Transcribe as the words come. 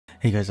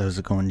Hey guys, how's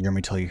it going?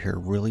 Jeremy Tell You here.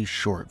 Really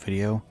short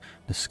video.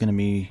 This is gonna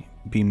be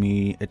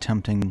me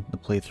attempting the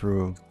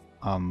playthrough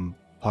of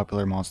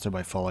Popular Monster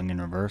by falling in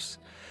reverse.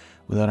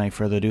 Without any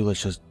further ado,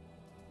 let's just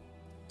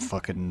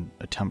fucking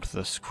attempt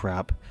this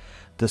crap.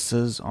 This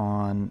is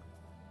on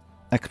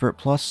Expert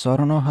Plus, so I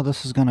don't know how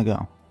this is gonna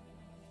go.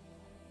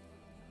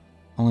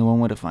 Only one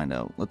way to find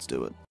out. Let's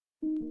do it.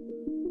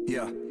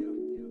 Yeah.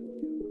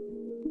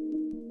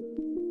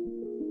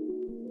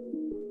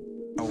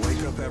 I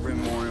wake up every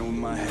morning with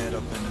my head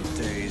up in a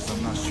daze.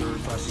 I'm not sure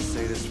if I should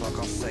say this, fuck,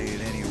 I'll say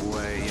it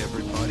anyway.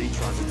 Everybody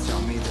tries to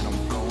tell me that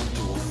I'm going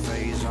through a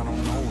phase. I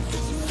don't know if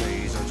it's a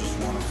phase, I just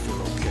wanna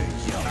feel okay,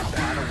 yeah. I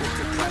battle with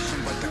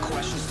depression, but the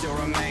question still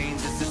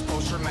remains. Is this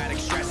post-traumatic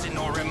stressing,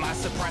 or am I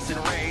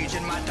suppressing rage?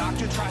 And my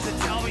doctor tries to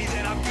tell me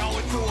that I'm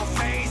going through a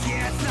phase.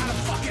 Yeah, it's not a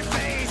fucking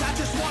phase, I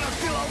just wanna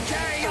feel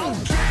okay,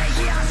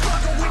 okay. Yeah, I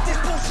struggle with this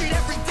bullshit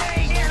every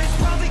day, and it's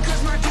probably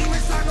cause my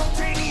demons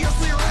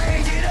simultaneously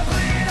rage. It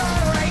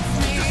obliterates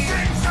me, the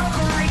sentence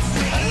operates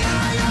me.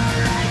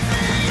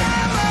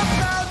 I'm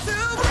about to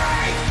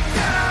break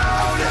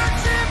down,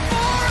 searching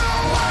for a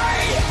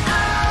way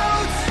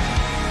out.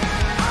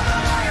 I'm a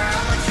liar,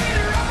 I'm a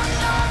cheater, I'm a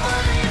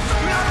non-believer.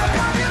 I'm a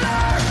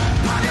popular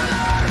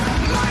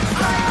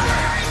monster.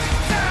 Break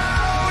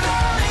down,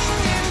 falling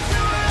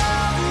into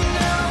love,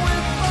 now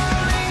we're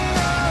falling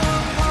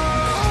apart.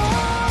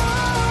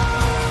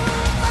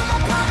 I'm a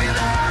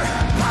popular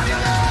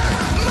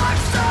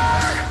monster.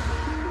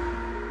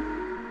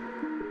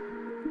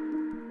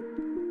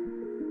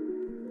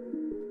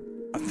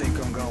 I think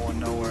I'm going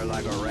nowhere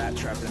like a rat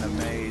trapped in a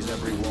maze.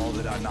 Every wall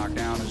that I knock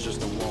down is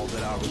just a wall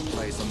that I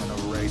replace. I'm in a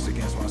race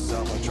against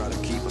myself, I try to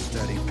keep a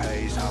steady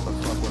pace. How the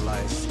fuck will I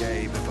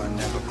escape if I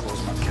never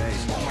close my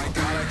case? Oh my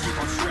god, I keep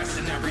on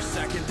stressing. Every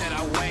second that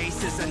I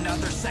waste is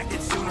another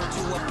second sooner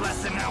to a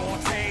blessing I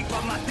won't take.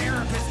 But my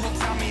therapist will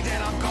tell me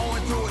that I'm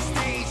going through a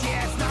stage.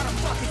 Yeah, it's not a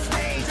fucking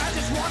stage, I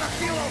just wanna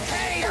feel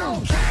okay.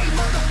 Okay,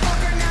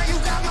 motherfucker, now you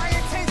got my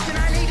attention.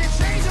 I need to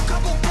change a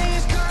couple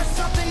things, cause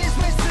something is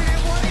missing.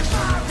 And 1 in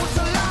 5 was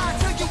a lie,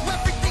 tell you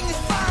everything is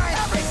fine.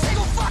 Every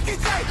single fucking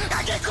day,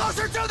 I get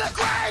closer to the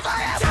grave.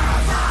 I am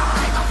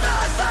terrified, I feel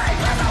asleep,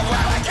 and I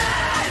will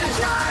again.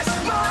 Crush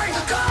my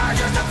car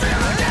just to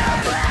feel it in,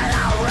 but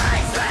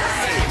outrace me.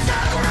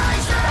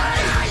 Separate me,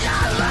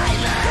 annihilate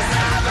me. 'Cause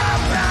I'm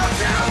about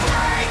to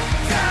break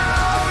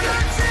down,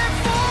 searching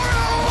for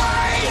a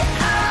way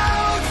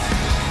out.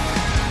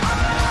 I'm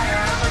a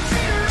liar, I'm a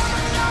cheater, I'm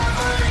a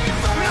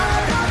non-believer. I'm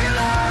a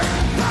popular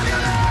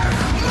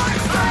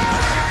monster.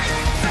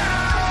 Break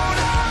down,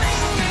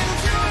 falling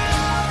into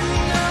love,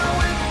 now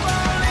we're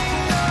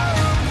falling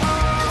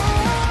apart.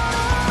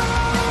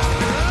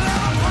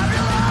 I'm a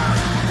popular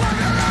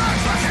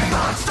fucking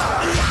monster.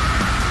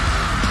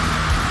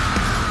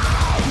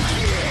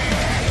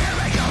 Yeah, here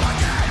we go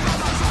again,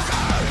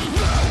 motherfucker.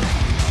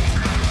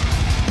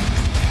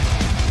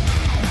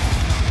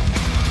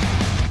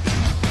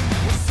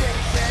 We're sick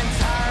and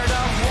tired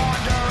of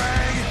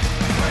wandering,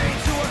 praying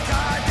to a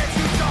God that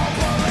you don't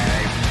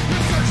believe.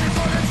 You're searching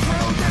for the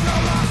truth and the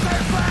lost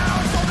and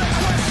found. So the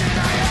question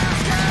I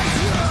ask is,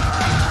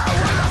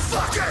 where the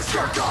fuck is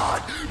your God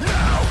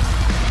now?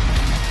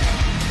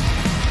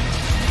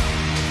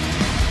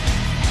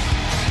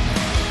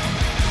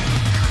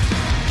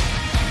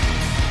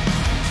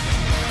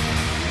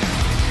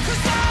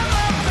 Cause I'm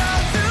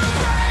about to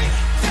break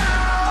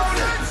down,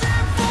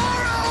 searching for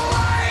a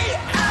way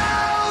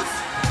out.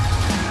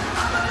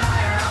 I'm a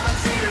liar, I'm a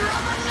cheater,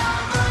 I'm a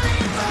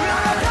non-believer.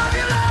 I'm a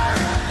popular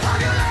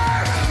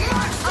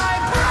monster. I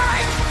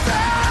break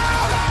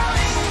down,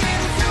 falling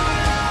into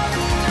love,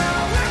 now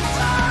we're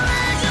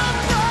falling apart.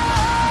 I'm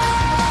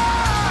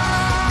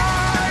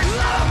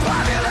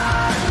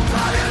a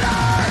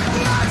popular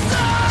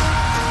monster.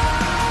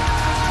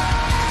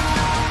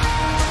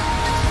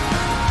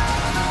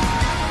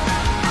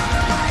 I'm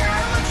a liar,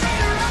 I'm a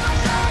cheater, I'm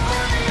a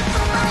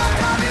non-believer. I'm a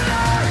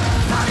popular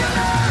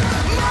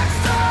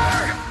monster.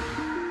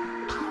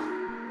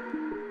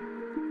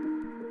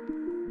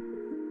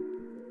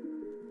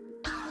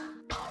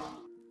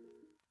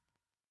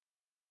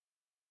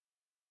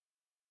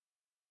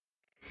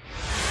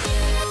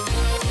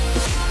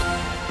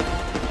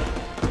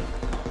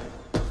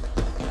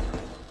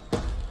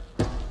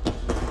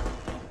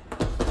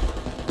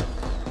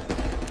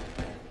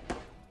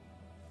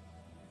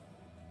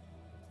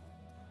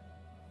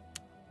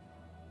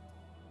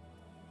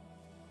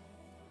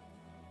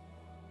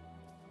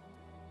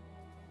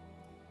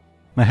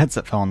 My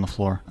headset fell on the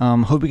floor.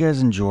 Hope you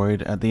guys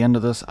enjoyed. At the end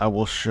of this, I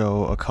will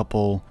show a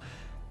couple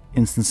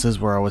instances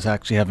where I was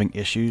actually having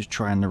issues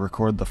trying to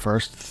record the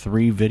first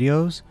 3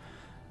 videos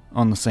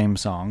on the same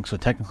song. So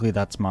technically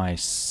that's my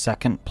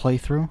second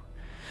playthrough.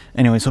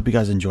 Anyways, hope you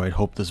guys enjoyed.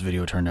 Hope this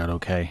video turned out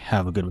okay.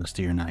 Have a good rest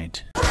of your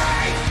night.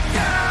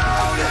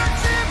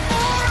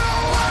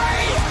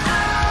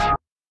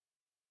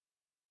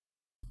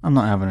 I'm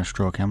not having a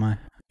stroke, am I?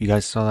 You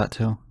guys saw that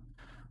too?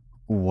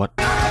 What?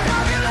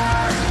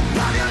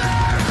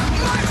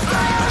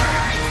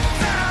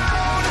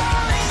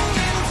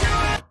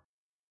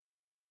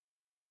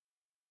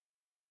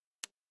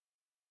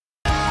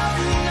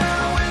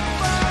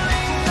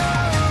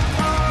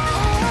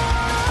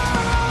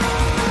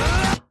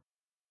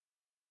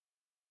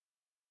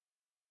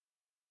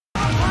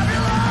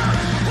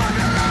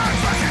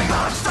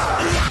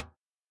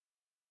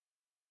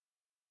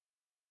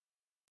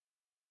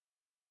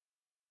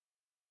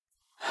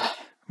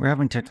 We're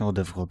having technical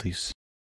difficulties.